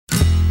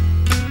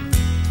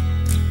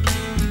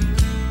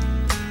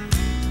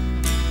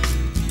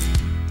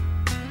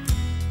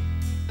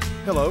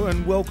Hello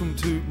and welcome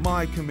to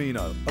My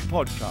Camino, a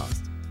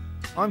podcast.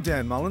 I'm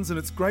Dan Mullins and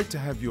it's great to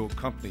have your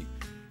company.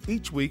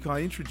 Each week I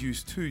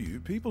introduce to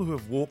you people who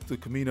have walked the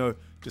Camino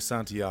de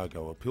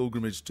Santiago, a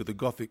pilgrimage to the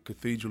Gothic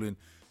cathedral in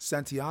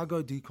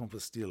Santiago de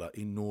Compostela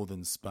in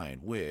northern Spain,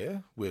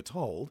 where, we're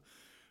told,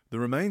 the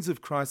remains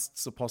of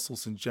Christ's apostle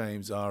St.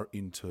 James are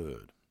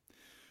interred.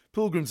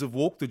 Pilgrims have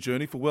walked the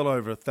journey for well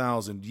over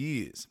 1,000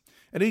 years,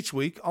 and each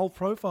week I'll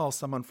profile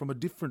someone from a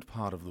different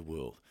part of the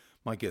world.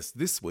 My guest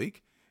this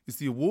week is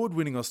the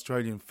award-winning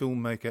Australian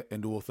filmmaker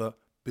and author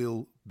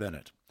Bill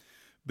Bennett.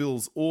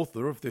 Bill's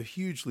author of the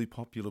hugely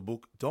popular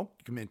book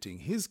documenting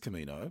his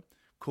Camino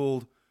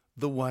called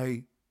The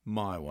Way,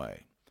 My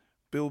Way.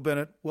 Bill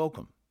Bennett,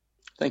 welcome.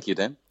 Thank you,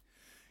 Dan.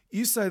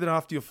 You say that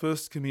after your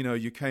first Camino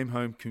you came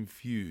home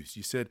confused.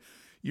 You said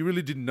you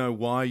really didn't know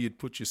why you'd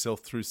put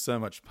yourself through so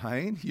much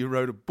pain. You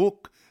wrote a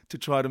book to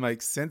try to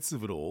make sense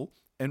of it all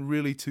and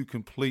really to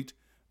complete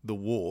the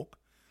walk.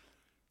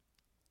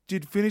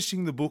 Did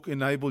finishing the book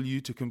enable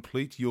you to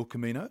complete your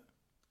Camino?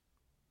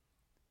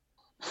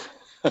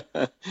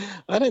 I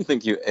don't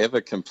think you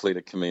ever complete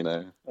a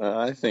Camino.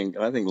 I think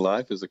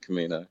life is a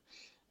Camino.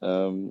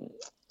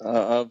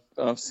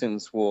 I've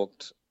since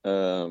walked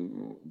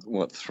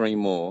three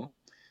more,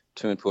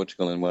 two in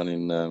Portugal and one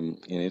in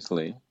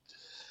Italy.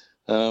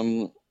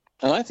 And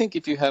I think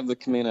if you have the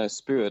Camino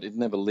spirit, it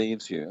never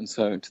leaves you. And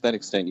so to that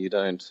extent, you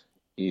don't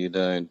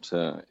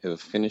ever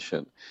finish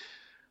it.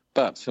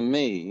 But for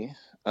me,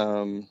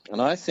 and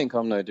I think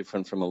I'm no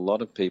different from a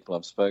lot of people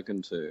I've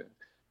spoken to,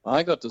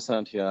 I got to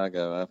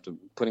Santiago after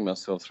putting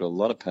myself through a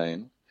lot of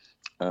pain,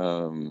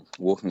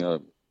 walking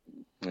up,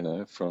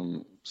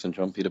 from St.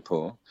 John Peter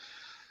Paul,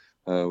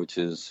 which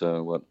is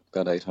about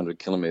 800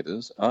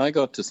 kilometres. I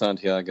got to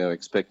Santiago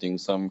expecting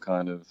some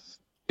kind of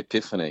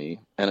epiphany,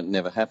 and it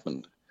never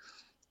happened.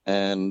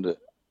 And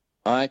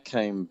I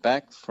came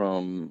back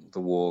from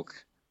the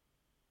walk,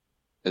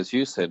 as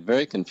you said,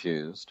 very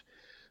confused,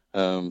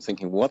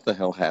 thinking, what the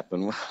hell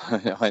happened?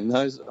 I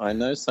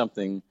know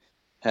something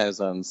has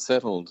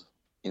unsettled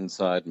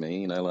inside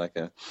me, like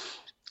a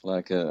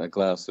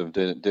glass of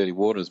dirty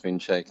water has been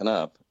shaken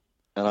up.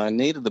 And I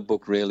needed the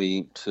book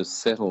really to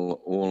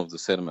settle all of the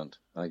sediment,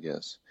 I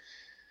guess.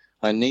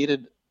 I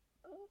needed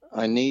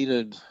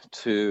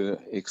to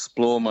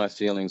explore my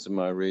feelings and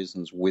my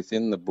reasons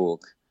within the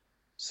book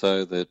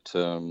so that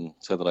I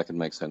could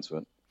make sense of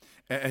it.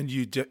 And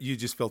you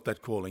just felt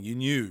that calling. You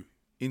knew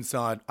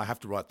inside, I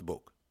have to write the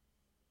book.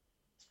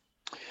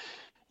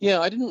 Yeah,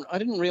 I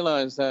didn't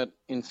realize that,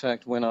 in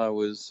fact, when I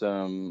was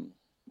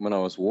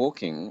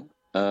walking,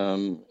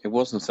 it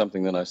wasn't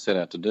something that I set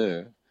out to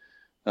do.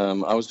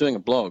 I was doing a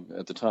blog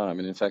at the time,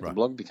 and in fact, The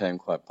blog became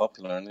quite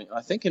popular. And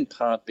I think in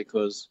part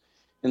because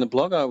in the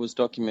blog I was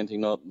documenting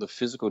not the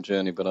physical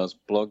journey, but I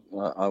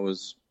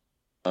was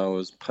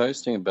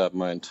posting about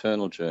my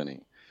internal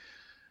journey.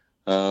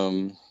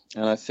 And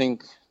I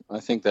think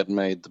that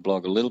made the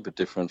blog a little bit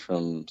different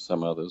from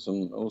some others,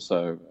 and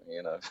also,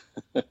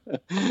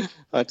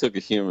 I took a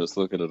humorous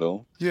look at it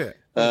all. Yeah.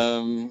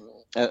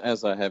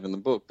 As I have in the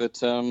book,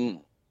 but I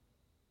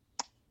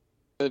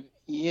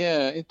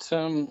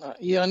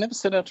never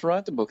set out to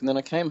write the book, and then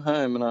I came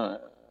home and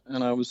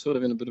I was sort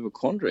of in a bit of a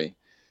quandary.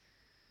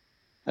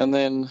 And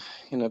then,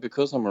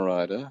 because I'm a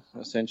writer,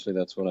 essentially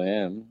that's what I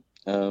am.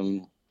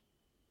 I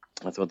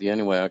thought the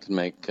only way I can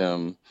make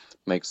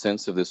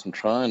sense of this and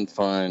try and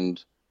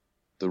find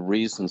the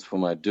reasons for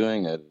my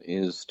doing it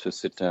is to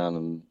sit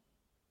down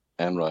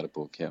and write a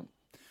book. Yeah.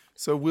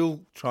 So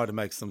we'll try to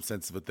make some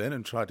sense of it then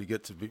and try to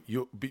get to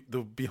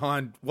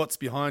what's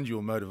behind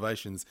your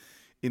motivations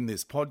in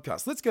this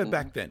podcast. Let's go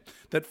back then.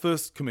 That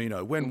first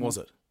Camino, when was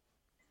it?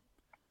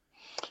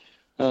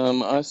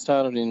 I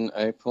started in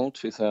April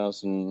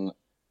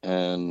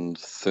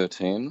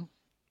 2013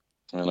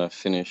 and I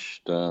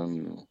finished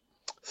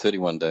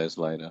 31 days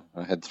later.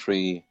 I had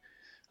three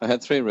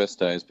rest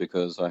days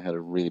because I had a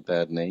really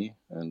bad knee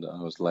and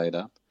I was laid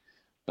up.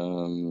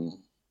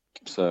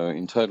 So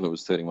in total it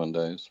was 31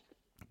 days.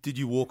 Did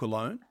you walk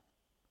alone?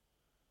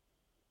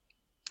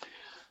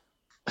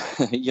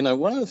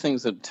 One of the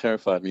things that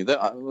terrified me.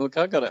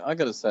 I got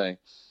to say,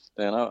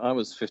 Dan, I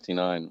was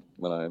 59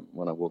 when I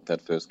walked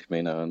that first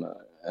Camino,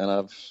 and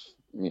I've,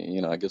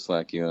 I guess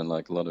like you and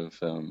like a lot of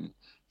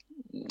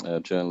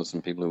journalists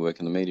and people who work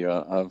in the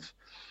media,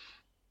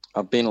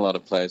 I've been a lot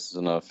of places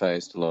and I've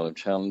faced a lot of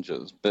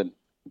challenges, but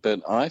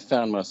I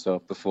found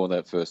myself before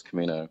that first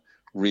Camino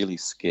really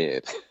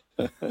scared.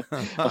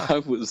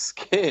 I was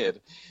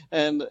scared,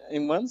 and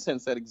in one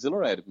sense that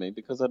exhilarated me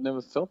because I'd never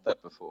felt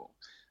that before,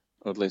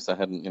 or at least I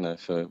hadn't,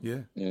 for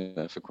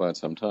quite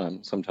some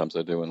time. Sometimes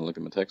I do when I look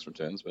at my tax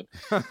returns, but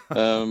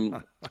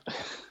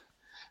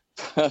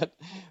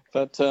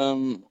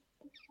I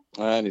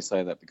only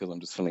say that because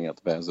I'm just filling out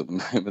the BAS at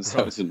the moment,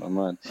 so it's in my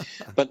mind.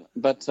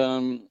 But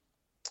I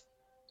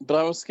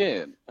was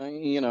scared,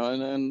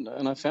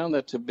 and I found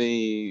that to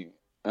be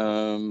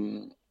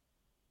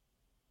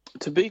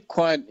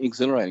quite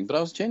exhilarating. But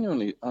I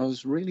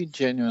was really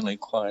genuinely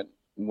quite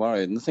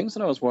worried. And the things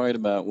that I was worried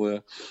about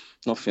were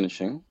not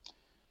finishing,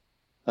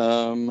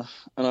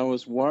 and I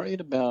was worried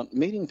about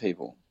meeting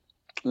people.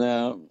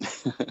 Now,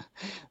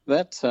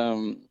 that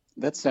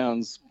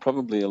sounds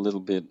probably a little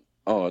bit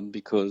odd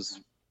because,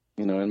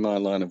 in my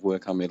line of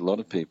work, I meet a lot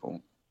of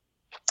people,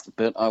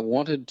 but I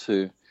wanted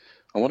to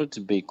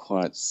be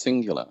quite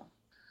singular.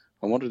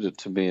 I wanted it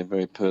to be a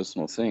very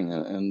personal thing,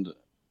 and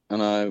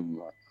I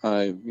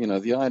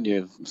the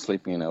idea of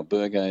sleeping in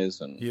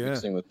albergues and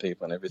mixing with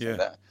people and everything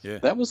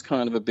that was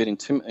kind of a bit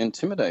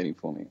intimidating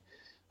for me.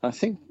 I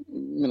think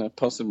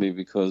possibly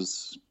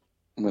because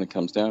when it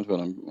comes down to it,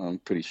 I'm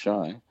pretty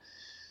shy.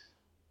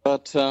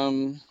 But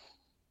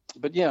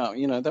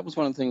yeah, that was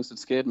one of the things that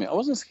scared me. I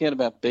wasn't scared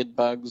about bed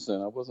bugs,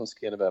 and I wasn't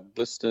scared about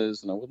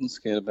blisters, and I wasn't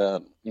scared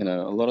about a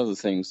lot of the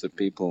things that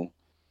people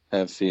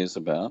have fears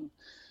about.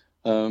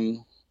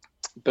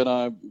 But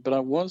I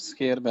was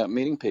scared about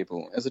meeting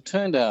people. As it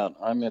turned out,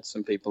 I met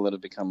some people that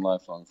have become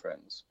lifelong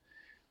friends,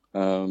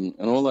 and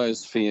all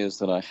those fears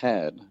that I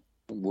had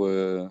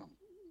were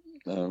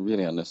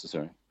really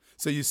unnecessary.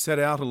 So you set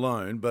out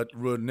alone, but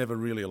were never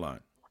really alone.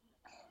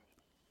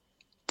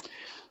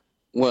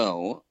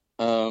 Well,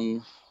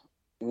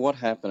 what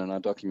happened, and I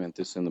document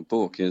this in the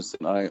book, is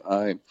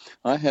that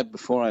I had,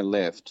 before I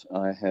left,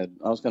 I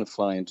was going to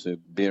fly into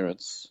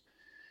Biarritz,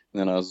 and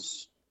then I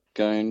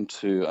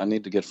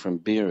need to get from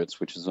Biarritz,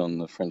 which is on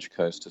the French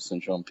coast, to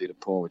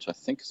Saint-Jean-Pied-de-Port, which I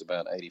think is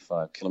about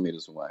 85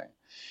 kilometers away.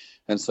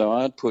 And so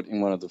I'd put in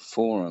one of the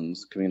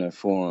forums, Camino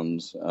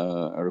forums,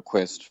 a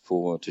request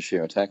to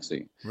share a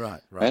taxi.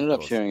 Right. I ended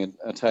up sharing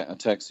a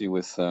taxi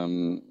with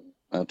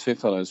two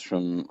fellows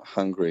from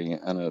Hungary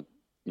and a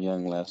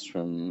young lass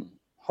from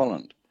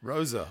Holland.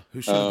 Rosa,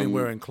 who should have been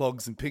wearing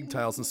clogs and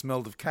pigtails and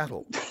smelled of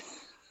cattle.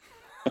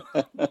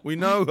 We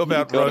know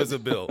about Rosa,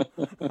 Bill.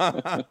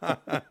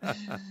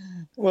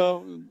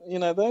 Well,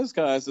 those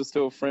guys are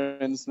still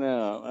friends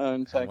now.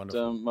 In fact,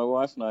 my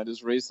wife and I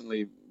just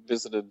recently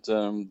visited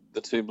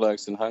the two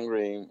blokes in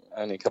Hungary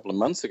only a couple of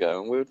months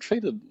ago, and we were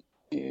treated,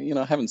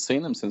 I haven't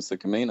seen them since the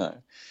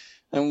Camino,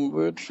 and we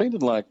were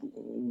treated I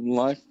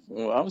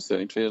was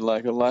certainly treated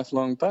like a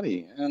lifelong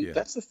buddy. And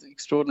that's the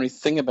extraordinary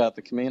thing about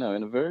the Camino.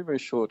 In a very, very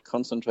short,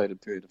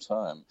 concentrated period of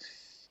time,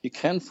 you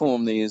can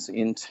form these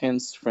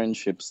intense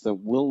friendships that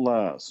will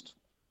last,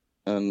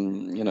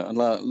 and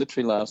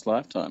literally last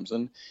lifetimes.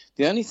 And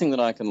the only thing that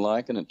I can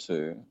liken it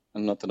to,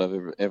 and not that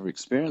I've ever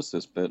experienced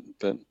this, but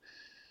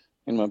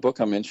in my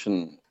book I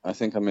mentioned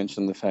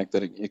the fact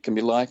that it can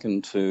be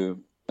likened to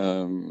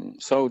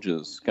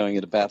soldiers going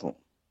into battle.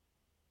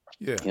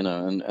 Yeah.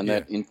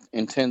 That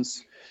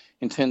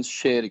intense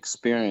shared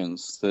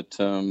experience that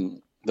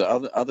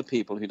the other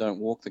people who don't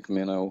walk the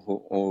Camino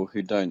or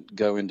who don't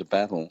go into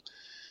battle,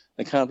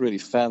 they can't really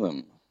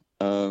fathom.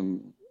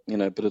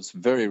 But it's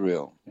very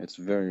real. It's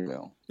very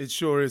real. It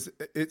sure is.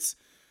 It's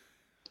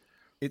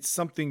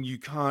something you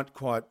can't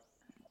quite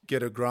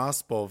get a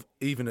grasp of,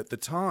 even at the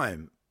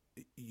time.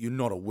 You're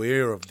not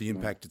aware of the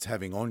impact it's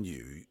having on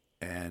you.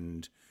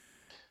 And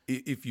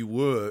if you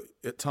were,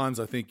 at times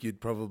I think you'd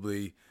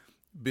probably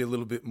be a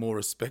little bit more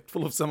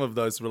respectful of some of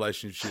those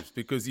relationships,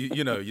 because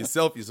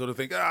yourself, you sort of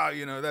think,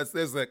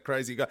 there's that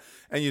crazy guy,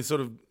 and you're sort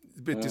of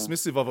a bit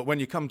dismissive of it. When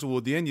you come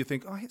toward the end, you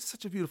think, oh, he's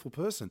such a beautiful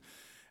person.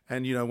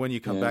 And, when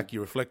you come back,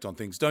 you reflect on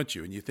things, don't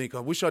you? And you think,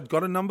 I wish I'd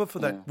got a number for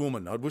that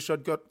woman. I wish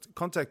I'd got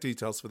contact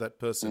details for that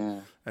person.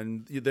 Yeah.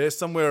 And they're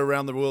somewhere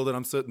around the world, and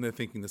I'm certain they're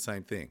thinking the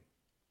same thing.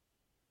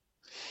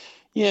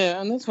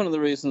 Yeah, and that's one of the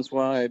reasons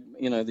why,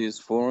 these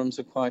forums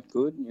are quite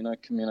good,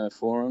 Camino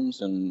forums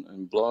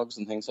and blogs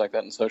and things like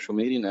that, and social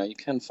media now. You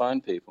can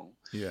find people.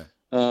 Yeah.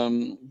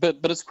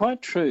 But it's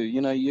quite true.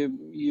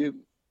 You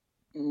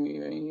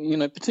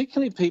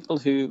particularly people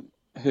who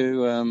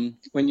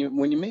when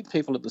you meet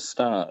people at the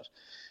start,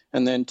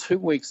 and then 2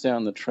 weeks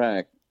down the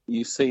track,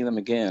 you see them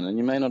again, and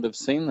you may not have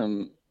seen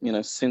them,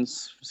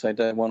 since, say,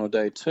 day one or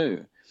day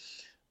two.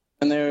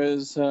 And there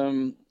is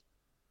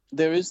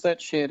that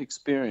shared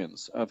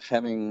experience of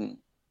having,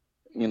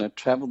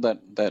 traveled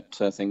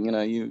that thing.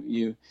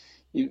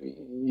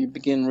 You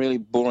begin really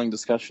boring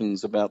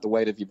discussions about the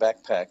weight of your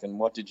backpack and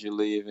what did you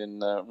leave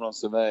in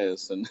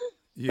Roncesvalles, and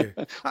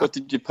what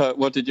did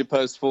you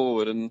post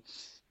forward,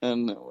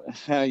 and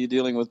how you're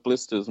dealing with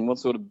blisters, and what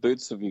sort of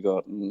boots have you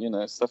got,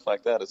 and stuff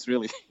like that. It's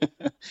really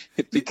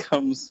it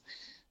becomes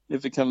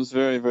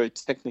very, very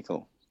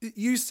technical.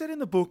 You said in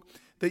the book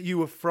that you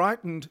were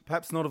frightened,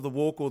 perhaps not of the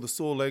walk or the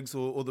sore legs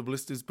or the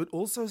blisters, but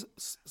also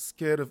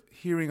scared of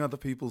hearing other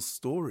people's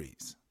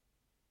stories.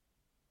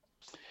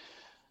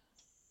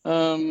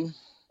 Yeah,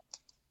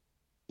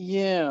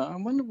 I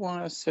wonder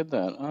why I said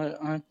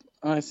that.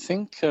 I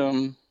think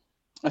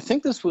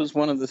this was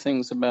one of the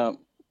things about.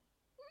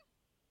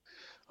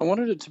 I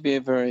wanted it to be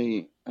a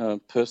very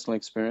personal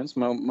experience.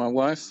 My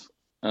wife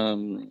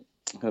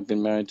had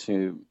been married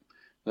to.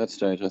 At that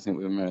stage, I think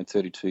we were married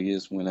 32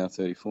 years. We're now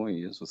 34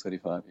 years or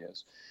 35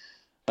 years.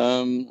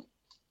 The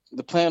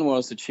plan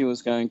was that she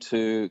was going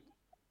to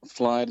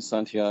fly to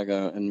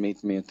Santiago and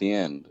meet me at the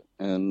end,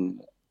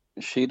 and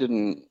she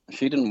didn't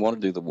want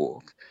to do the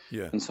walk.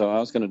 Yeah. And so I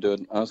was going to do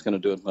it. I was going to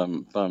do it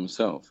by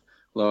myself.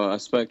 Although I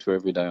spoke to her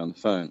every day on the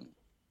phone.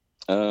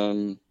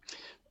 And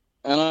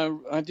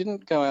I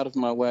didn't go out of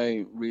my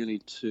way really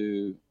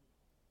to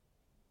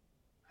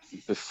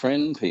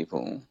befriend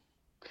people.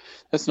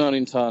 That's not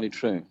entirely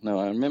true. No,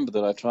 I remember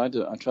that I tried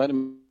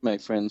to make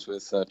friends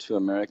with two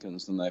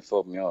Americans, and they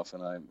fobbed me off,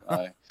 and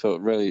I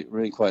felt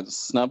really quite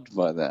snubbed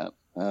by that.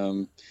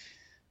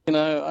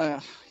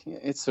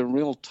 It's a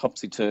real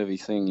topsy-turvy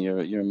thing.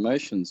 Your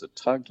emotions are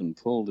tugged and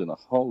pulled in a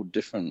whole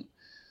different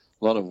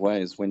lot of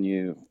ways when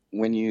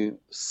you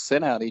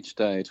set out each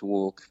day to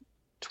walk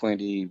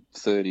 20,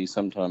 30,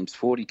 sometimes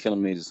 40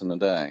 kilometers in a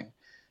day,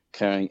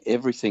 carrying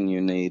everything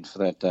you need for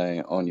that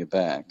day on your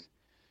back,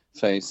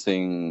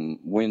 facing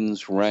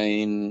winds,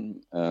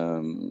 rain,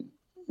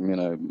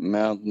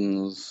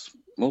 mountains,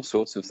 all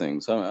sorts of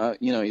things.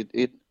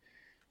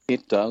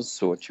 It does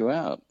sort you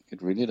out.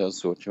 It really does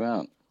sort you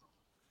out.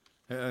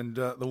 And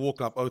the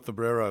walk up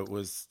Othabrero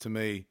was, to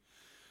me,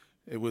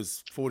 it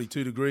was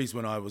 42 degrees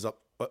when I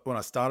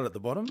started at the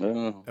bottom,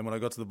 and when I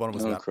got to the bottom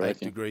it was about 8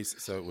 degrees.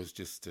 So it was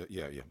just,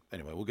 yeah.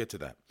 Anyway, we'll get to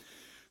that.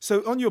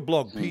 So on your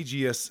blog,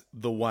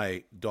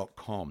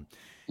 pgstheway.com,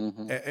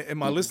 and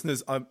my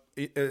listeners,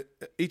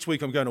 each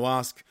week I'm going to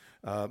ask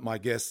my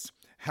guests,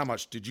 how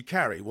much did you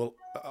carry? Well,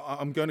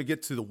 I'm going to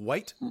get to the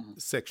weight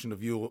section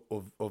of your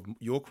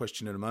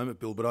question in a moment,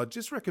 Bill, but I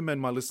just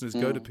recommend my listeners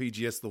go to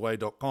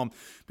pgstheway.com,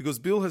 because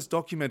Bill has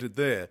documented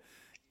there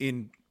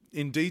in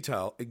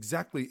detail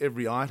exactly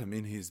every item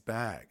in his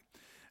bag,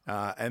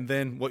 and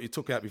then what you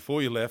took out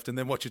before you left, and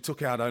then what you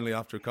took out only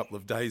after a couple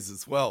of days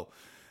as well.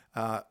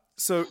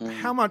 So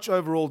how much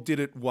overall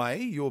did it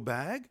weigh, your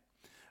bag,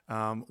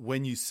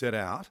 when you set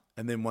out,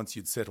 and then once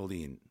you'd settled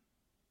in?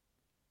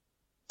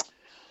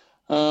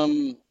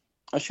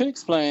 I should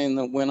explain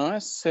that when I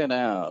set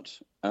out,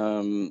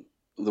 the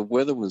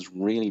weather was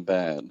really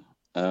bad.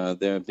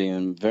 There have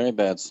been very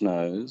bad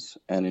snows,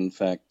 and in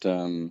fact,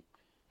 the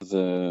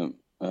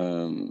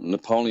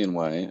Napoleon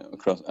Way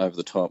over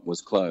the top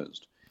was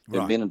closed. There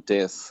had been a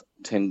death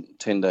 10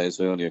 days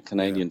earlier. A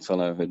Canadian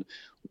fellow had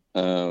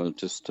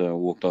just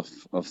walked off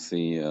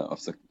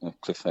the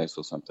cliff face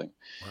or something.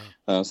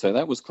 Wow. So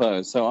that was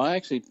closed. So I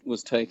actually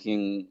was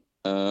taking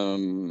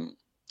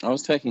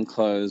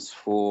clothes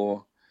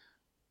for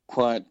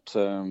quite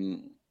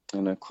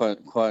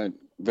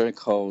very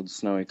cold,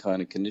 snowy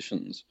kind of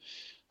conditions.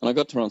 And I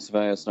got to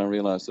Roncesvalles and I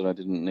realised that I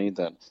didn't need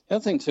that. The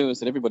other thing too is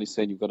that everybody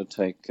said you've got to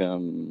take what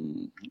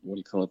do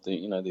you call it?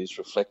 These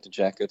reflector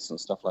jackets and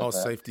stuff like that. Oh,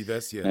 safety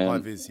vests, high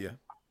vis, yeah.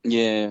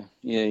 Yeah.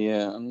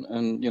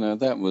 And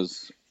that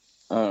was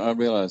I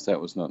realised that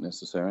was not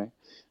necessary.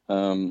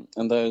 And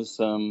those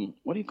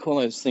what do you call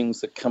those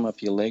things that come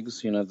up your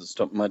legs? that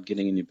stop mud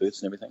getting in your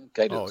boots and everything.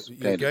 Gaiters.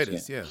 Oh,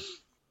 gaiters, yeah.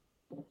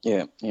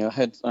 Yeah.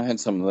 I had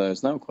some of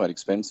those. They were quite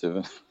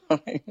expensive.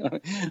 I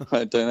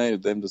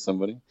donated them to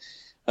somebody.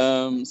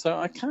 So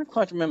I can't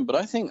quite remember,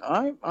 but I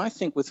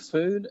think with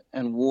food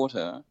and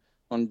water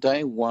on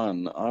day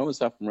one, I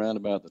was up around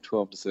about the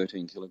 12 to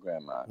 13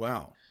 kilogram mark.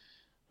 Wow.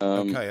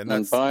 Okay,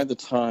 and by the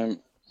time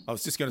I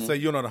was just going to say,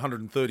 you're not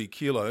 130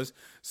 kilos,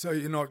 so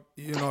you're not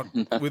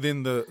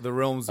within the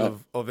realms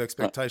of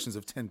expectations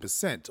of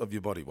 10% of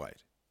your body weight.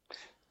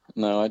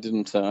 No, I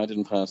didn't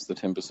pass the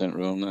 10%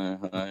 rule. No,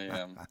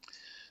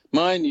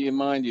 Mind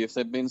you, if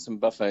there'd been some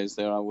buffets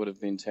there, I would have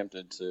been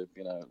tempted to,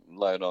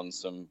 load on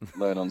some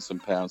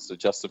pounds to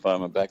justify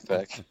my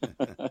backpack.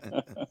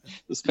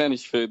 The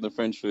Spanish food and the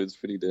French food's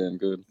pretty damn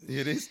good.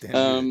 It is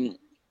damn good.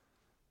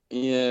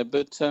 Yeah,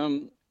 but I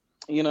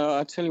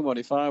tell you what,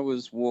 if I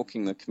was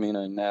walking the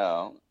Camino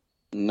now,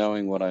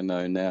 knowing what I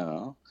know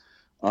now,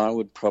 I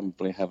would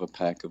probably have a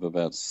pack of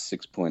about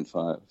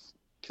 6.5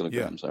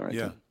 kilograms. I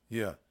reckon.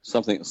 Yeah.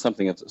 Something of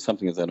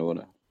that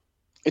order.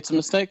 It's a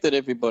mistake that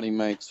everybody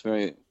makes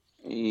when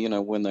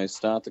they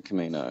start the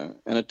Camino.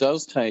 And it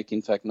does take,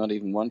 in fact, not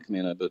even one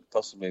Camino, but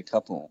possibly a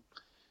couple,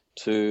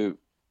 to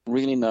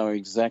really know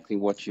exactly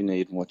what you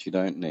need and what you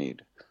don't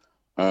need.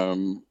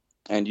 And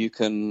you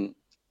can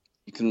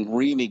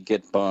really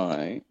get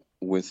by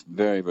with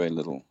very, very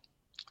little.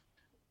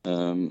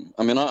 I'm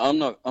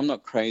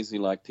not crazy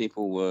like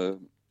people were,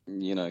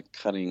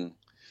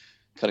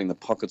 cutting the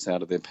pockets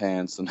out of their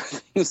pants and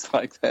things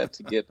like that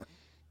to get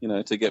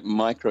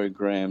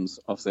micrograms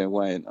off their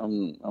weight.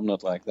 I'm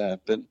not like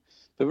that, but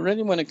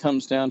really when it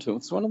comes down to it,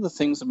 it's one of the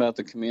things about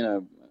the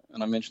Camino,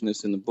 and I mentioned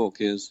this in the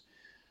book, is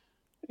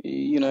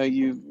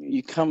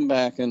you come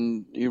back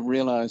and you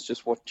realize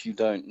just what you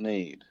don't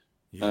need.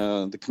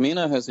 Yeah. The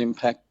Camino has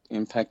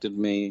impacted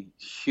me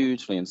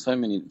hugely in so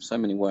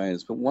many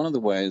ways, but one of the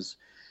ways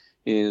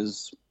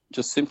is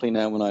just simply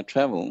now when I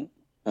travel,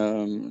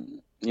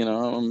 I'm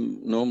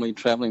normally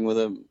traveling with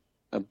a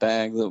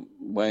bag that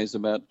weighs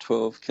about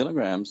 12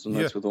 kilograms, and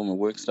that's with all my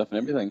work stuff and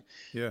everything.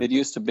 Yeah. It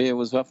used to be, it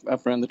was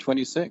up around the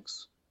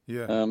 26.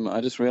 Yeah.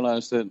 I just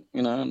realized that,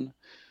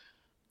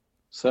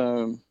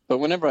 but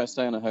whenever I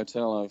stay in a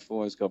hotel, I've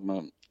always got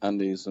my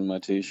undies and my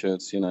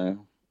T-shirts,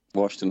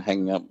 washed and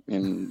hanging up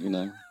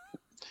in,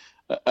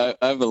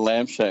 over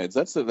lampshades.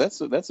 That's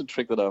a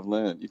trick that I've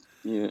learned.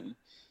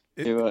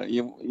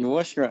 You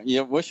wash your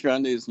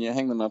undies and you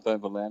hang them up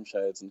over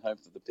lampshades and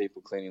hope that the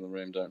people cleaning the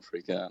room don't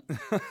freak out.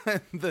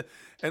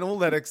 And all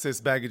that excess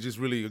baggage is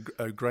really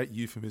a great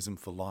euphemism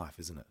for life,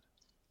 isn't it?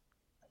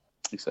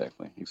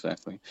 Exactly.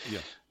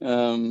 Yeah.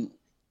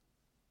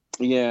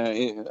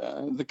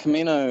 The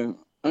Camino.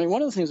 I mean,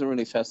 one of the things that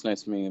really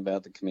fascinates me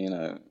about the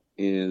Camino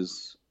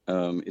is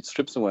it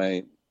strips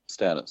away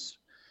status.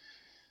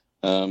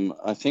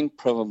 I think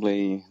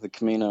probably the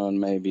Camino and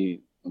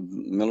maybe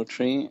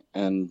military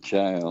and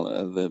jail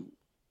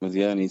are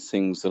the only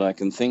things that I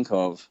can think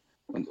of,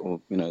 or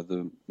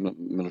the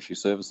military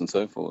service and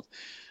so forth.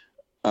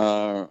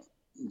 But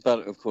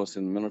of course,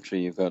 in the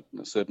military, you've got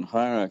a certain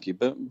hierarchy.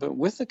 But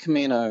with the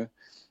Camino,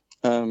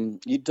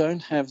 you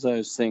don't have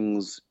those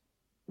things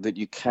that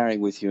you carry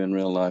with you in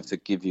real life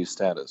that give you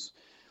status.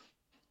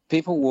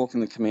 People walking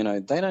the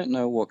Camino, they don't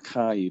know what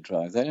car you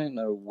drive. They don't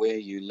know where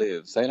you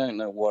live. They don't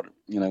know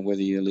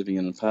whether you're living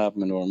in an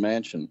apartment or a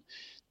mansion.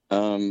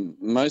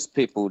 Most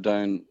people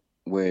don't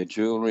wear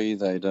jewelry.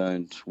 They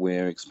don't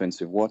wear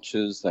expensive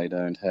watches. They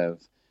don't have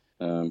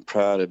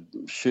Prada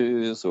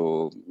shoes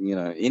or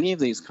any of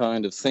these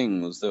kind of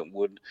things that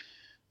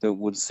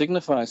would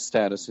signify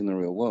status in the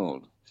real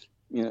world.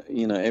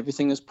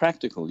 Everything is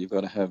practical. You've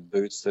got to have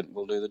boots that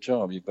will do the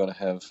job. You've got to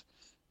have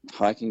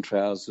hiking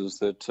trousers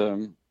that are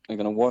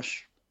going to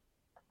wash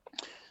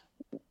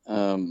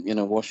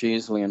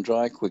easily and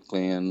dry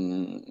quickly,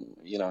 and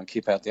and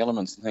keep out the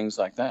elements and things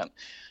like that.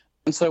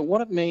 And so what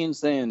it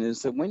means then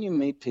is that when you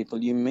meet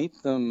people, you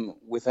meet them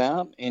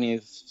without any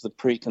of the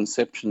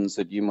preconceptions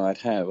that you might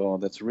have. Oh,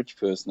 that's a rich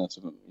person.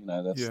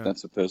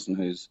 That's a person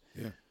who's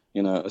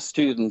a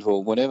student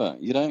or whatever.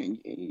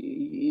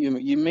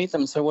 You meet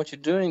them. So what you're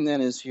doing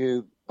then is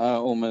you are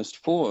almost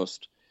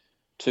forced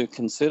to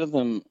consider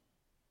them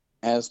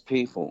as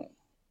people,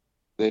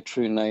 their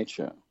true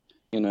nature.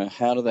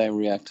 How do they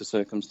react to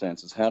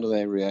circumstances? How do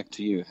they react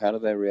to you? How do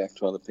they react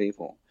to other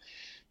people?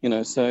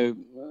 So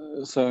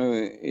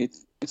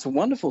it's a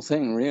wonderful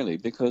thing, really,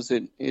 because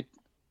it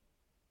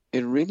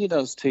really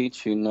does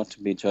teach you not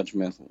to be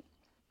judgmental.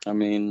 I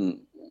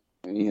mean,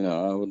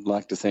 I would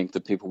like to think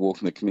that people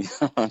walking the Camino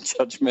aren't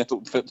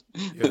judgmental, but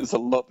there's a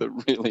lot that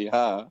really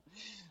are.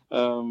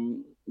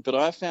 But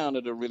I found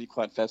it a really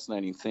quite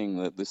fascinating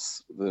thing that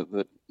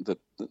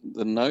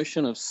the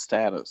notion of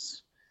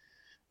status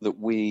that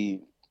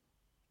we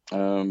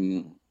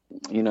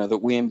that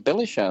we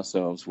embellish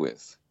ourselves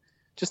with,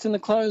 just in the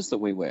clothes that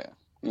we wear.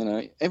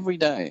 Every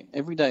day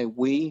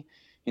we,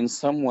 in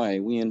some way,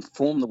 we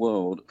inform the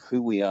world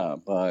who we are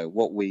by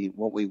what we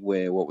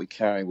wear, what we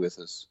carry with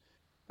us,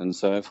 and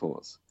so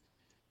forth.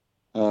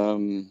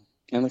 And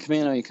the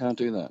Camino, you can't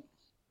do that.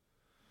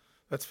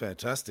 That's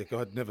fantastic.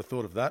 I'd never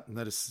thought of that, and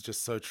that is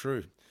just so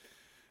true.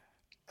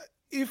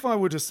 If I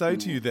were to say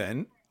to you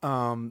then,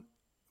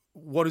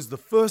 what is the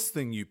first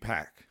thing you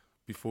pack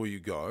before you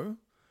go,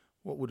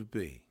 what would it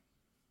be?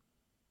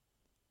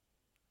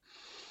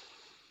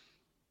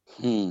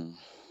 Well,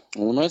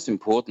 the most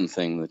important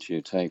thing that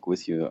you take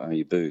with you are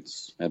your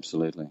boots,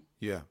 absolutely.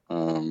 Yeah.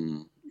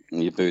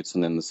 Your boots,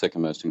 and then the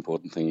second most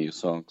important thing are your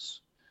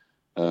socks.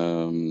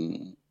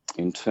 In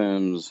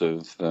terms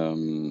of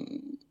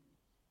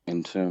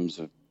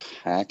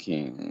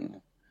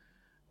packing,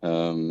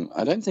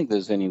 I don't think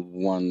there's any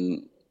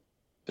one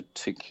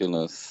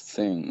particular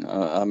thing.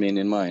 I mean,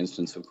 in my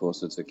instance, of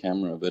course, it's a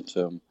camera, but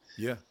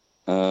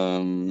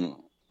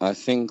I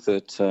think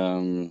that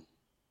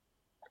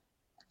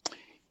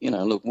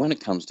look, when it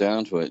comes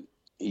down to it,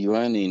 you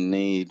only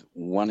need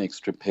one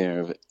extra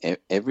pair of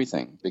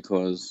everything,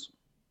 because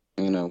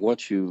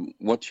what you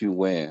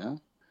wear.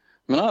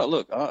 I mean,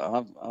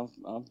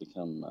 I've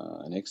become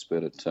an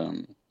expert at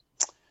turning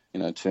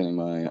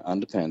my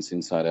underpants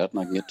inside out, and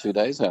I can get 2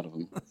 days out of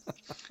them.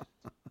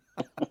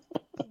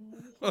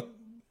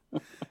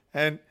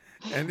 And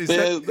is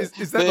that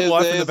the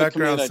wife in the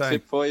background saying?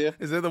 For you.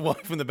 Is that the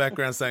wife in the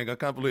background saying, "I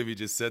can't believe you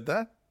just said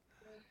that"?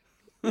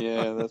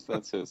 Yeah,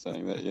 that's her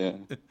saying that. Yeah.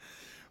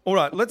 All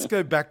right, let's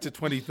go back to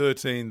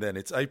 2013 then.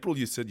 It's April.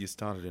 You said you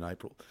started in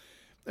April.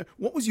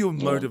 What was your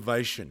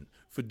motivation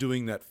for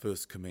doing that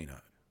first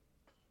Camino?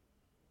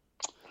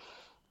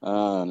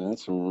 No,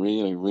 that's a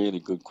really, really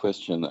good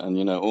question.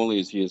 And, all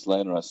these years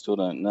later, I still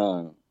don't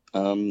know.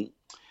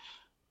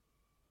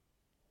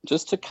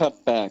 Just to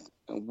cut back,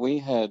 we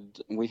have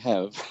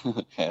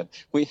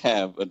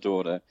a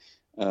daughter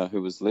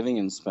who was living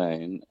in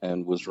Spain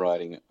and was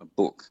writing a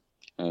book.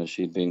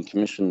 She'd been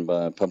commissioned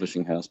by a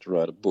publishing house to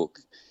write a book.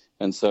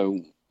 And so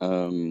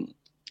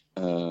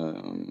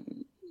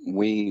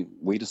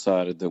we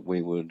decided that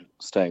we would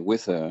stay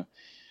with her.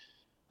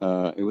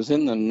 It was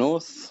in the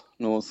north.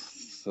 It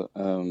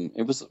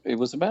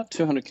was about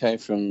 200k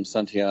from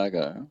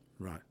Santiago.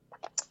 Right.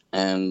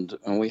 And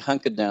we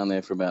hunkered down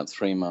there for about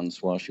 3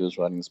 months while she was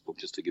writing this book,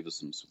 just to give us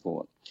some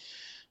support.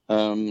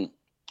 In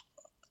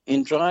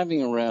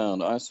driving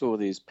around, I saw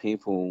these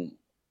pilgrims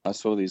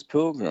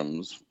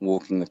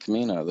walking the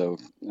Camino.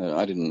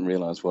 I didn't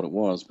realize what it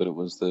was, but it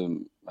was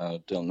the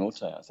Del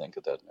Norte, I think,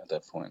 at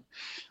that point.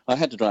 I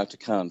had to drive to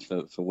Cannes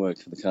for work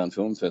for the Cannes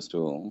Film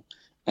Festival,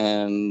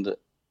 And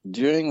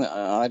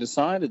I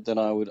decided that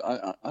I would,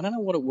 I don't know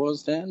what it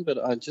was, Dan, but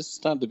I just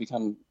started to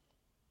become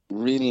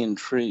really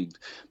intrigued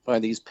by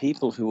these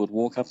people who would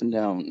walk up and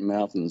down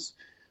mountains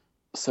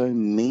so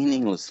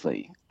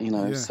meaninglessly,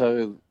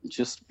 so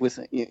just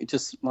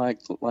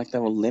like they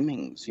were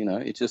lemmings,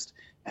 it just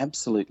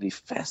absolutely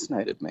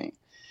fascinated me.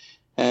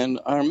 And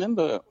I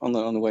remember on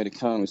the way to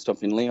Cairn, we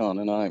stopped in Leon,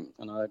 and I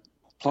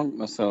plunked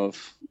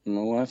myself,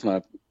 my wife and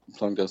I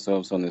plunked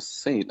ourselves on this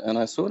seat, and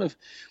I sort of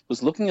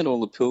was looking at all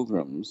the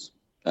pilgrims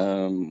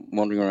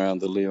wandering around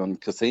the Leon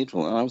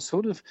Cathedral, and I was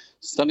sort of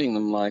studying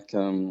them like,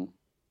 who's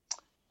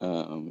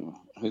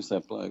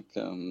that bloke?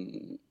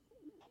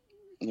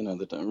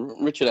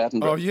 Richard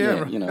Attenborough. Oh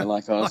yeah, right.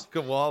 Like I was. Like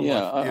a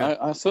wildlife.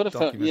 I sort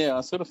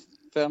of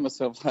found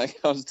myself like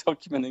I was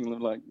documenting them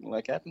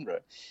like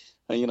Attenborough,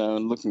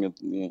 and looking at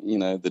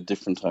the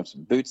different types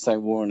of boots they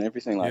wore and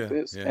everything like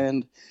this,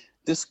 and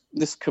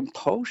this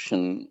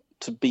compulsion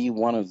to be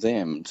one of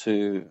them,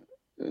 to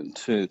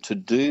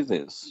do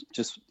this,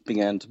 just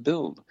began to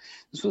build.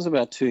 This was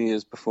about 2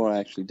 years before I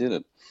actually did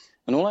it,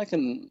 and all I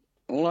can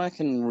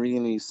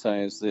really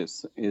say is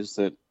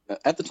that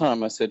at the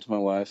time I said to my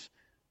wife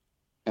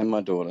and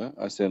my daughter,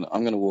 I said, I'm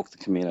going to walk the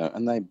Camino,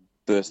 and they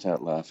burst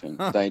out laughing.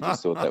 They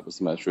just thought that was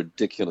the most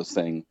ridiculous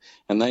thing,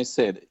 and they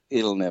said,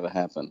 it'll never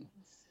happen.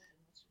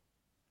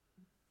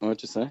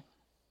 What'd you say?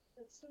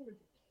 It's still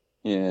ridiculous.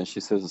 Yeah, she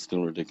says it's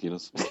still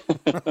ridiculous.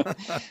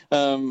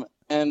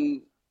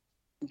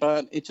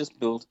 But it just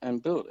built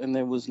and built, and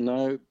there was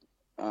no,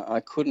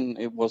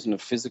 it wasn't a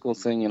physical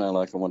thing,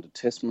 like I wanted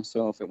to test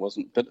myself. It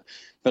wasn't,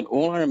 but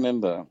all I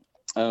remember,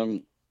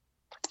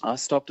 I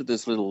stopped at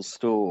this little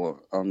store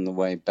on the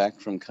way back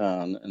from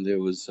Cairn, and there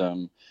was,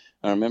 I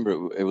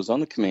remember it was on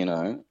the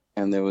Camino,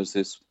 and there was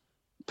this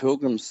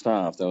pilgrim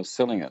staff. They were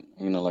selling it,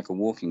 like a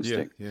walking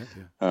stick.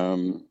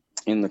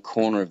 In the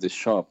corner of this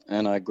shop,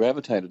 and I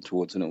gravitated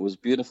towards it, and it was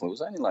beautiful. It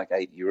was only like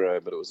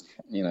 €8, but it was,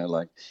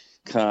 like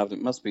carved.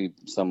 It must be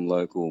some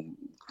local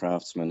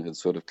craftsman had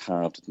sort of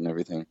carved it and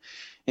everything.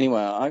 Anyway,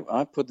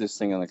 I put this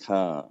thing in the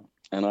car,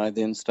 and I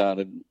then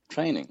started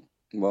training.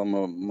 While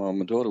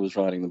my daughter was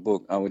writing the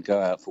book, I would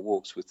go out for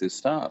walks with this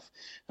staff,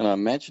 and I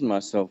imagined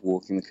myself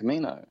walking the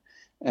Camino,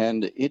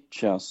 and it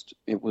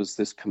was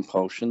this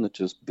compulsion that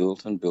just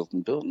built and built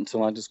and built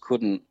until I just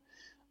couldn't.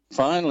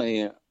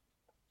 Finally,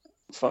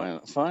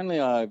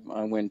 I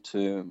went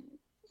to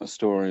a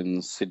store in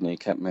Sydney,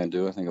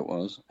 Kathmandu, I think it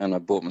was, and I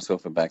bought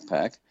myself a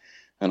backpack.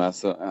 And I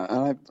thought,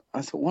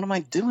 what am I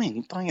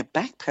doing? Buying a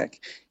backpack?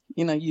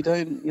 You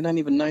don't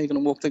even know you're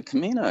going to walk the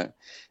Camino.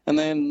 And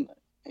then,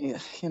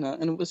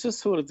 and it was just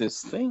sort of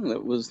this thing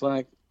that was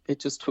like, it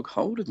just took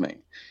hold of me.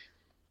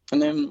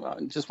 And then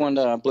just one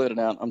day I blurted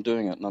out, I'm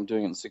doing it, and I'm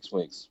doing it in 6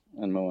 weeks.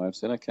 And my wife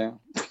said, okay.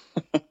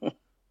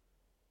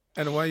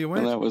 And away you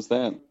went. And that was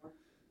that.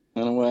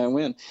 And away I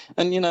went.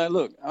 And,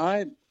 look,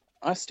 I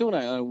still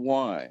don't know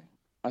why.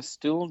 I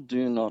still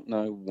do not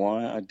know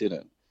why I did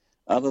it,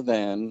 other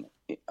than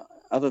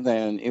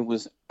it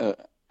was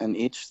an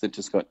itch that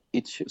just got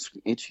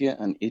itchier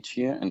and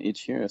itchier and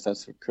itchier, if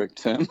that's the correct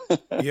term.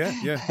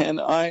 Yeah. And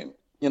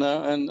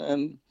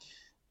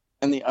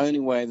and the only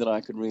way that I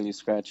could really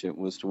scratch it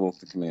was to walk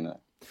the Camino.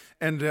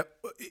 And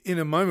in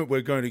a moment,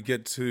 we're going to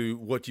get to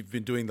what you've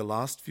been doing the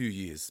last few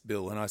years,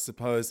 Bill. And I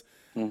suppose,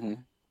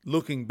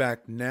 looking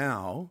back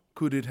now,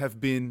 could it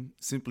have been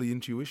simply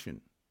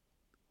intuition?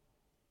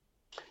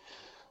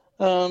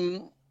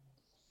 Well,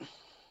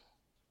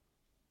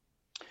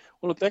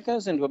 look, that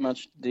goes into a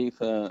much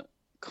deeper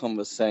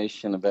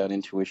conversation about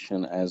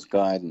intuition as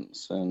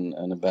guidance,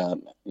 and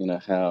about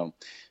how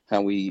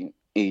we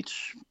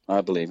each, I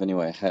believe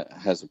anyway,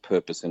 has a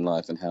purpose in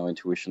life, and how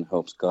intuition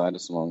helps guide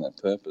us along that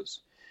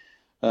purpose.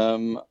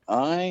 With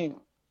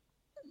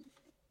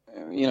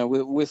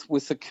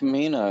the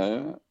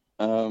Camino,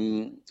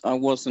 I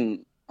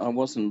wasn't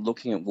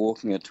looking at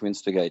walking it to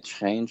instigate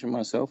change in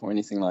myself or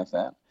anything like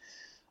that.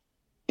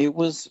 It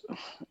was,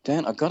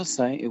 Dan, I've got to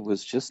say, it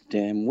was just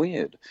damn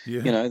weird.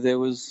 Yeah.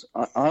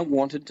 I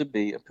wanted to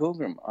be a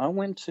pilgrim. I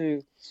went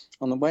to,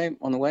 on the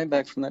way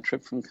back from that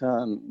trip from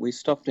Cairn, we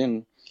stopped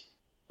in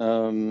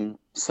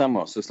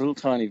Samos, this little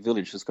tiny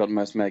village that's got the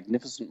most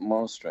magnificent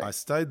monastery. I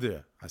stayed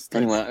there.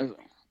 Anyway,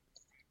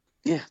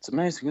 yeah, it's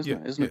amazing,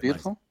 isn't it? Isn't it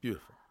beautiful?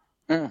 Amazing.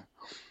 Beautiful.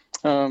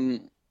 Yeah.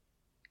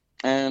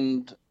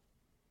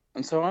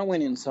 And so I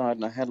went inside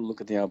and I had a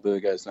look at the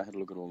albergos, and I had a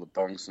look at all the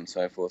bunks and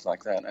so forth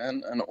like that.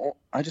 And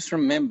I just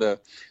remember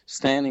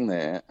standing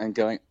there and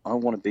going, I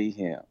want to be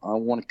here. I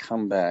want to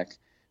come back,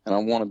 and I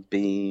want to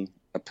be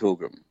a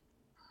pilgrim.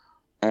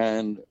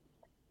 And,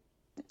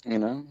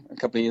 a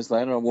couple of years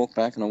later, I walked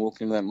back and I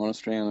walked into that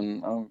monastery,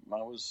 and I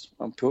was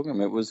a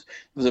pilgrim. It was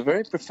a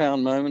very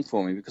profound moment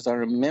for me, because I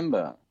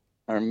remember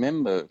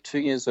 2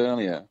 years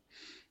earlier,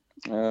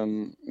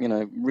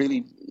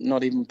 really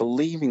not even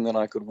believing that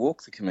I could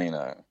walk the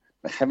Camino,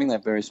 having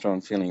that very strong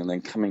feeling, and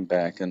then coming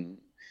back and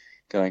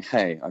going,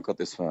 hey, I got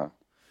this far.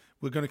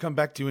 We're going to come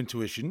back to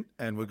intuition,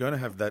 and we're going to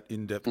have that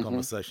in-depth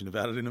conversation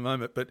about it in a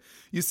moment. But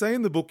you say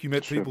in the book you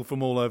met people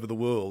from all over the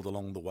world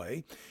along the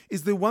way.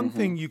 Is there one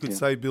thing you could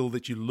say, Bill,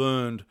 that you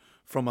learned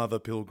from other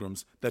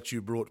pilgrims that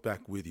you brought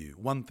back with you?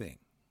 One thing.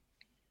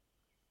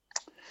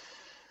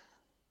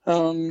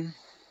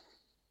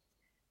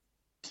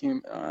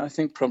 I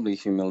think probably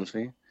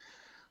humility.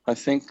 I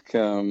think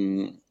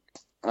the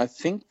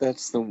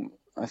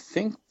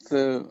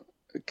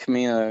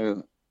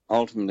Camino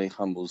ultimately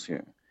humbles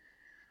you.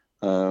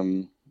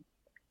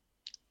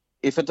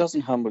 If it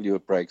doesn't humble you,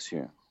 it breaks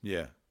you.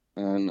 Yeah.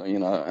 And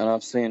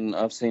I've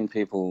seen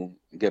people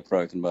get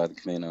broken by the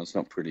Camino. It's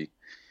not pretty.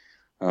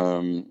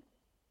 But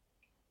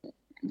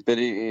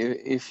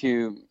if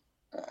you,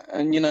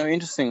 and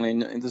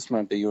interestingly, this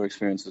might be your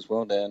experience as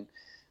well, Dan.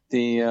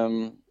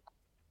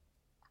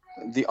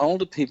 The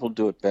older people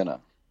do it better,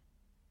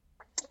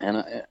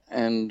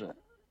 and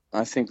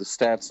I think the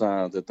stats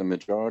are that the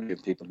majority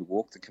of people who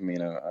walk the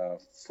Camino are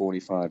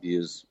 45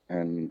 years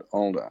and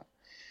older,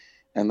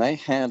 and they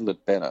handle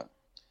it better.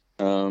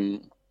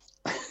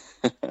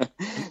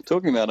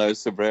 Talking about O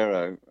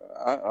Sobrero,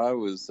 I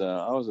was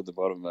at the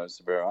bottom of O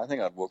Sobrero. I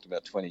think I'd walked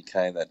about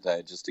 20k that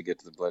day just to get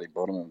to the bloody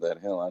bottom of that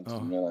hill. I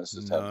didn't realize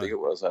just how big it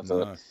was. I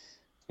thought,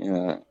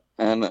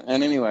 And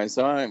anyway,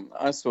 so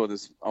I saw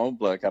this old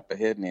bloke up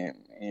ahead, and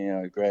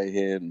he, grey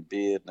hair and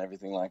beard and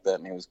everything like that,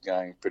 and he was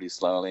going pretty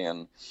slowly.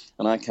 And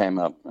I came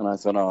up, and I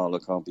thought, oh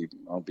look,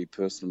 I'll be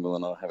personable,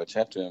 and I'll have a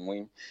chat to him.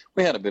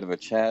 We had a bit of a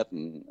chat,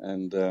 and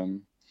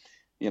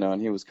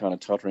and he was kind of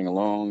tottering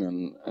along,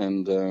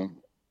 and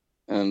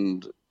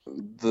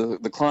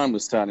the climb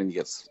was starting to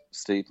get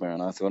steeper,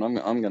 and I thought,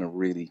 I'm going to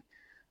really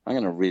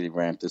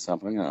ramp this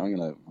up. I'm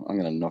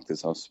gonna knock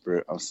this off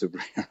Sobrero.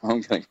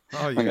 I'm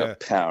gonna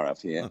power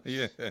up here.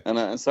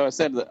 And so I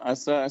said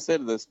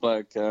to this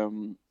bloke,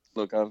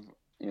 look,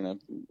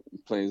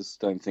 please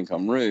don't think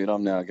I'm rude.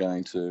 I'm now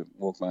going to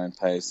walk my own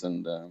pace,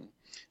 and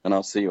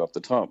I'll see you up the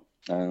top,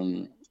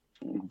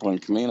 Buen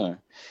Camino.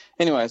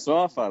 Anyway, so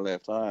off I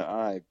left.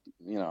 I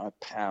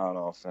powered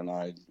off, and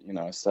I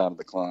started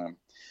the climb.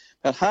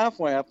 About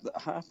halfway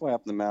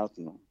up the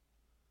mountain,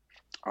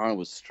 I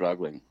was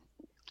struggling.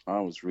 I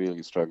was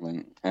really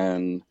struggling,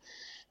 and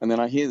then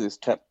I hear this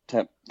tap,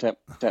 tap, tap,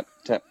 tap,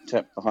 tap,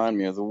 tap behind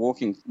me of the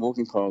walking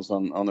poles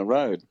on the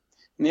road.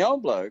 And the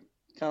old bloke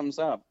comes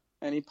up,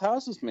 and he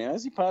passes me.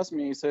 As he passes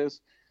me, he says,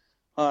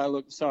 "Hi,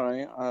 look,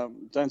 sorry,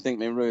 don't think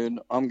me rude.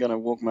 I'm going to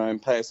walk my own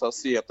pace. I'll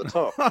see you at the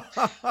top."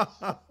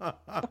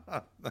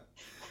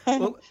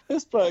 Well,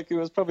 this bloke, who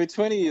was probably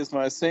 20 years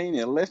my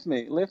senior, left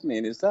me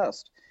in his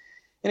dust.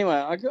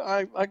 Anyway,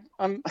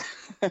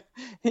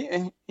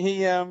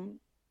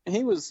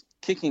 he was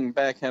kicking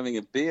back, having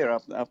a beer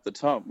up the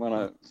top when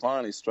I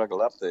finally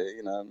struggled up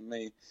there.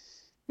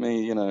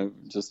 Me,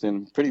 just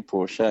in pretty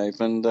poor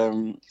shape. And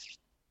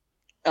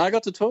I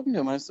got to talking to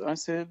him. I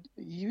said,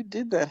 "You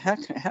did that.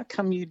 How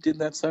come you did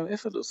that so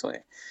effortlessly?"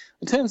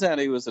 It turns out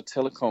he was a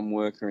telecom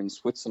worker in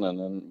Switzerland,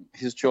 and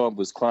his job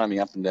was climbing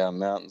up and down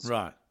mountains.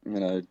 Right.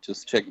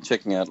 Just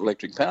checking out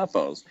electric power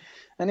poles,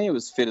 and he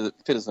was fit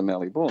as a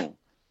Mallee bull,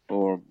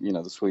 or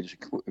the Swedish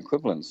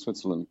equivalent,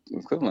 Switzerland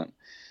equivalent.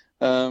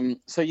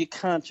 So you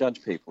can't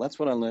judge people. That's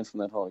what I learned from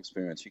that whole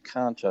experience. You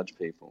can't judge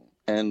people.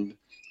 And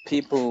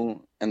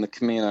people and the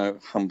Camino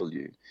humble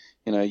you.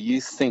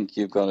 You think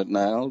you've got it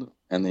nailed,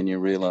 and then you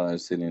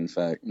realize that, in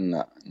fact,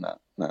 no.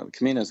 The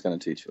Camino's going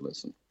to teach you a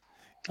lesson.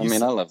 I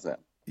love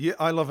that. Yeah,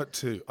 I love it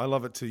too.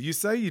 You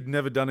say you'd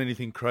never done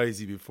anything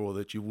crazy before,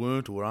 that you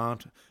weren't or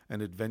aren't an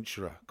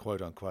adventurer,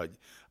 quote unquote.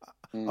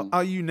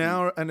 Are you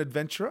now an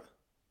adventurer?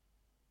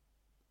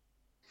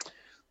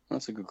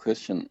 That's a good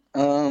question.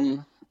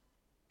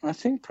 I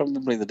think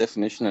probably the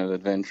definition of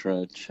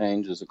adventurer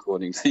changes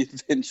according to the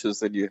adventures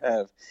that you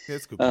have. Yeah,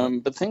 that's a good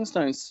point. But things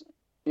don't.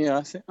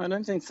 I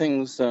don't think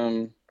things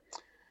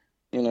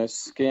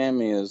scare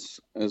me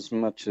as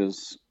much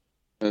as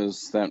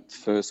that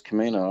first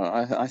Camino.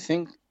 I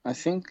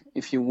think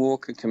if you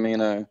walk a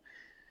Camino,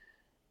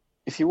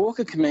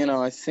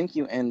 I think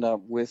you end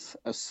up with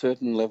a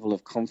certain level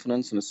of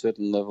confidence and a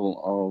certain level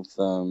of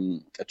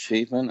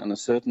achievement and a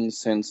certain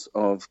sense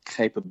of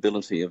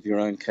capability, of your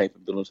own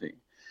capability.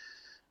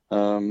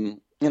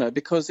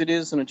 Because it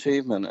is an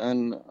achievement,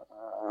 and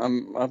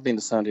I've been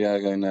to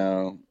Santiago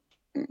now,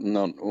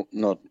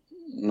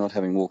 not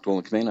having walked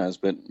all the Caminos,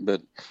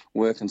 but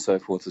work and so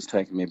forth has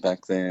taken me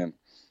back there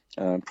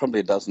probably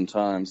a dozen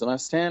times, and I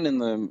stand in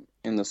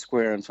the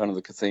square in front of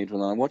the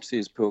cathedral, and I watch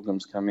these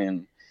pilgrims come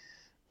in,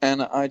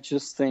 and I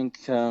just think,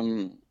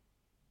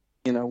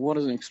 what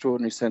an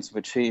extraordinary sense of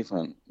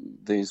achievement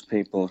these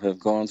people have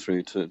gone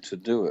through to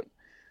do it.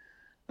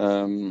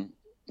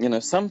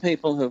 Some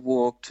people have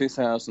walked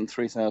 2,000,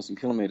 3,000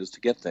 kilometers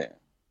to get there.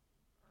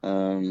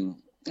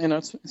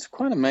 It's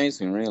quite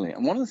amazing, really.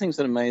 And one of the things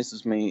that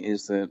amazes me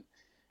is that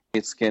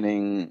it's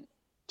getting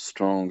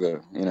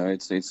stronger.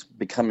 It's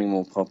becoming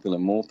more popular.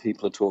 More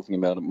people are talking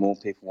about it. More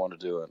people want to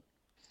do it.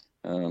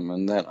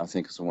 And that, I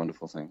think, is a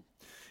wonderful thing.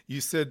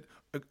 You said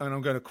and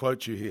I'm going to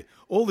quote you here,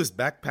 all this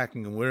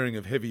backpacking and wearing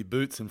of heavy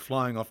boots and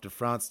flying off to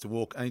France to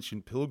walk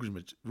ancient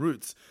pilgrimage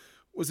routes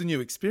was a new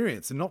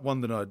experience and not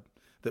one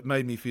that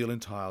made me feel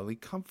entirely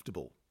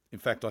comfortable. In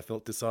fact, I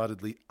felt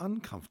decidedly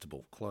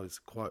uncomfortable, close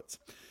quotes.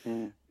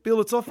 Bill,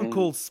 it's often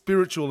called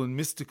spiritual and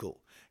mystical.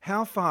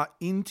 How far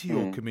into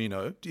your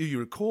Camino, do you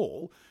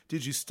recall,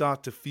 did you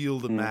start to feel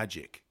the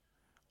magic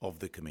of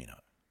the Camino?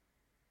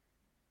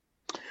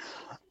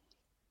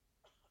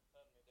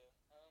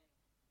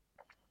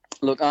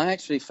 Look, I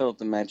actually felt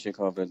the magic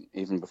of it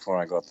even before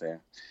I got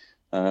there.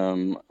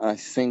 I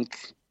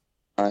think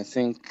I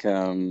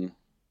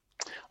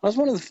was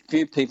one of the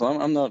few people.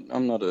 I'm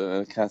not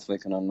a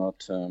Catholic, and I'm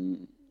not a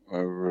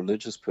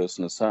religious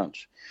person as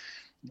such.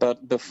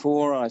 But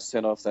before I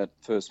set off that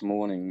first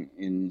morning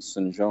in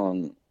St.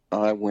 John,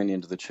 I went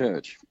into the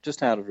church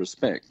just out of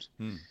respect,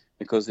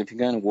 because if you're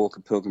going to walk a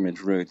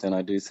pilgrimage route, then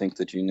I do think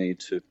that you need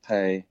to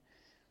pay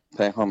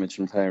homage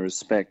and pay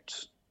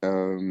respect,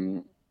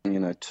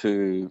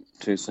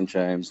 to St.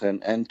 James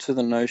and to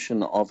the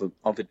notion of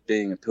it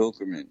being a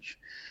pilgrimage.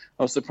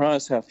 I was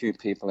surprised how few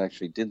people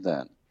actually did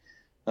that.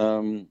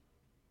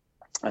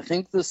 I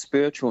think the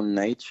spiritual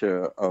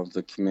nature of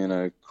the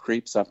Camino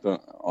creeps up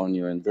on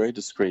you in very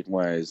discreet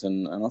ways,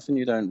 and often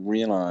you don't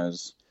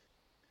realize.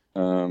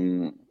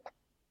 One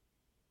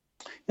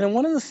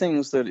of the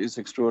things that is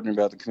extraordinary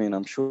about the Camino,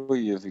 I'm sure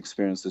you've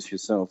experienced this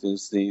yourself,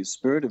 is the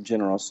spirit of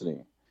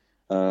generosity.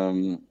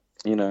 Random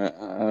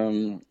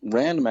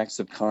acts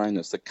of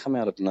kindness that come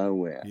out of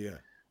nowhere. Yeah.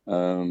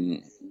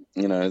 That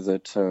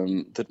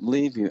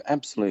leave you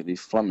absolutely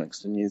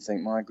flummoxed, and you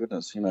think, my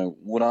goodness,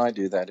 would I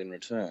do that in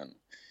return?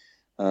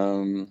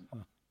 One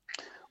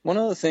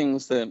of the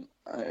things that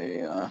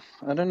I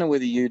don't know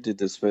whether you did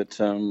this, but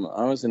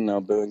I was in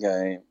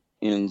Albergue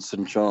in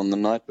St. John the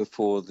night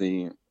before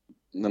we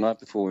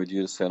were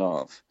due to set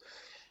off,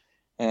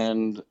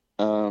 and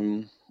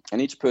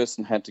each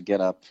person had to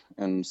get up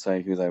and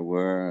say who they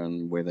were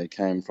and where they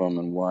came from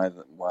and why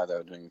they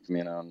were doing the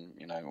Camino, and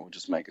or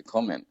just make a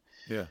comment.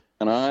 Yeah.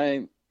 And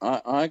I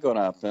got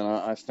up and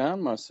I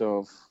found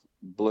myself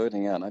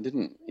blurting out. I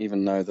didn't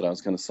even know that I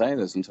was going to say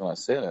this until I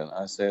said it.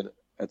 I said,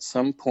 at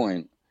some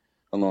point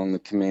along the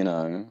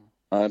Camino,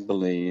 I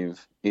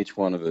believe each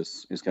one of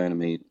us is going to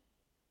meet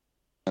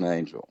an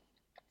angel.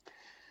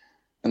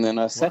 And then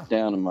I sat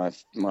down and my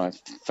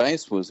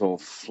face was all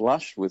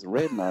flushed with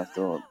red, and I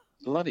thought,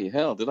 bloody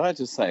hell, did I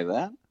just say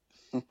that?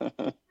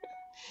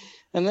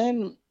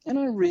 And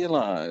I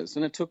realized,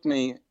 and it took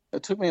me a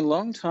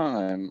long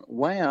time,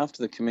 way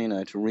after the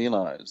Camino, to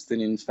realize that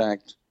in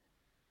fact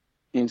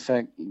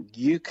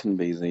you can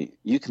be the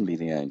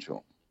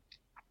angel.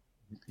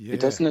 Yeah. It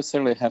doesn't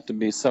necessarily have to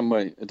be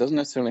somebody. It doesn't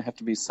necessarily have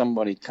to be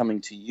somebody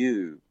coming to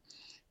you,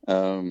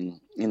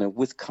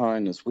 with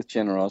kindness, with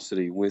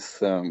generosity,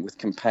 with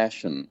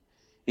compassion.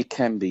 It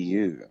can be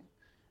you,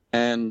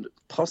 and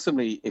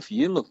possibly if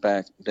you look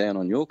back down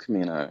on your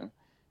Camino,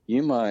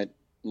 you might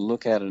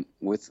look at it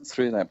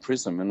through that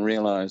prism and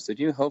realize that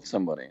you helped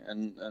somebody,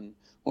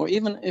 or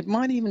even it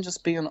might even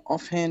just be an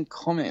offhand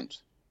comment,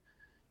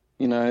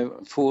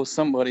 for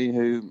somebody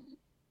who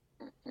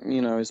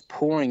is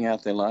pouring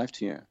out their life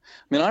to you. I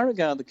mean, I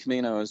regard the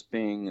Camino as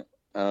being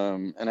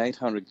an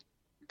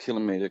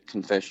 800-kilometer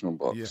confessional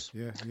box.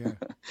 Yeah.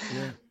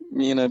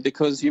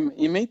 Because you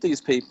meet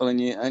these people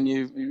and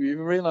you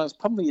realize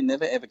probably you're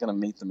never ever going to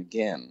meet them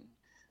again.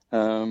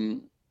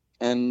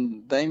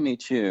 And they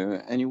meet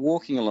you, and you're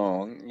walking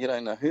along, you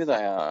don't know who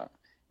they are,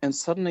 and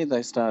suddenly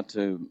they start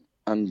to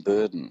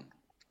unburden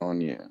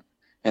on you.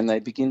 And they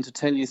begin to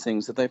tell you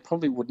things that they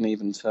probably wouldn't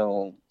even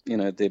tell,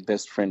 their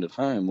best friend at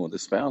home or their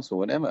spouse or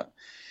whatever.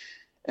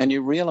 And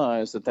you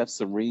realize that that's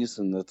the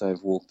reason that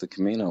they've walked the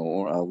Camino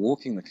or are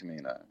walking the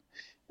Camino.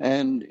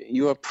 And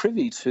you are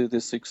privy to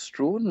this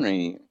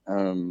extraordinary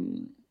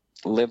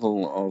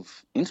level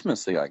of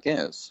intimacy, I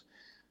guess,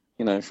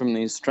 from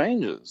these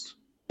strangers.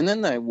 And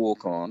then they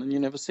walk on and you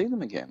never see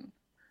them again.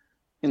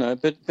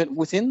 But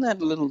within that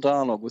little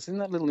dialogue, within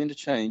that little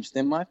interchange,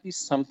 there might be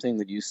something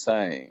that you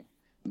say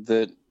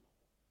that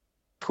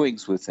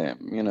twigs with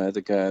them,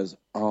 that goes,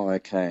 oh,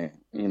 okay,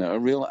 a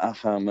real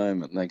aha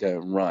moment. And they go,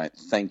 right,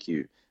 thank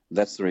you.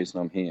 That's the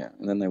reason I'm here.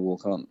 And then they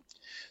walk on.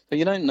 But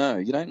you don't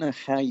know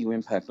how you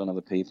impact on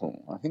other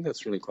people. I think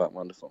that's really quite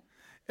wonderful.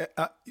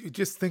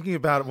 Just thinking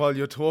about it while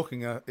you're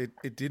talking,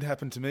 it did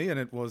happen to me, and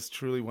it was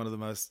truly one of the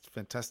most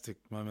fantastic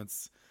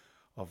moments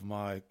of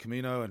my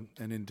Camino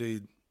and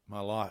indeed my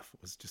life.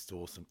 It was just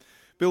awesome.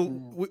 Bill,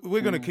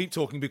 we're going to keep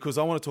talking because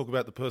I want to talk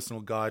about the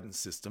personal guidance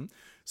system.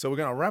 So we're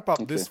going to wrap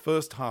up this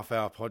first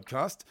half-hour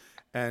podcast.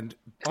 And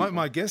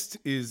my guest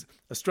is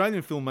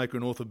Australian filmmaker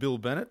and author Bill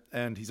Bennett,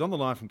 and he's on the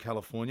line from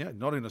California,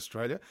 not in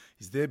Australia.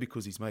 He's there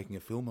because he's making a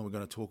film, and we're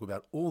going to talk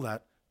about all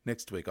that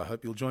next week. I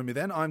hope you'll join me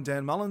then. I'm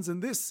Dan Mullins,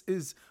 and this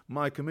is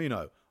My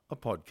Camino, a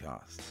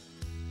podcast.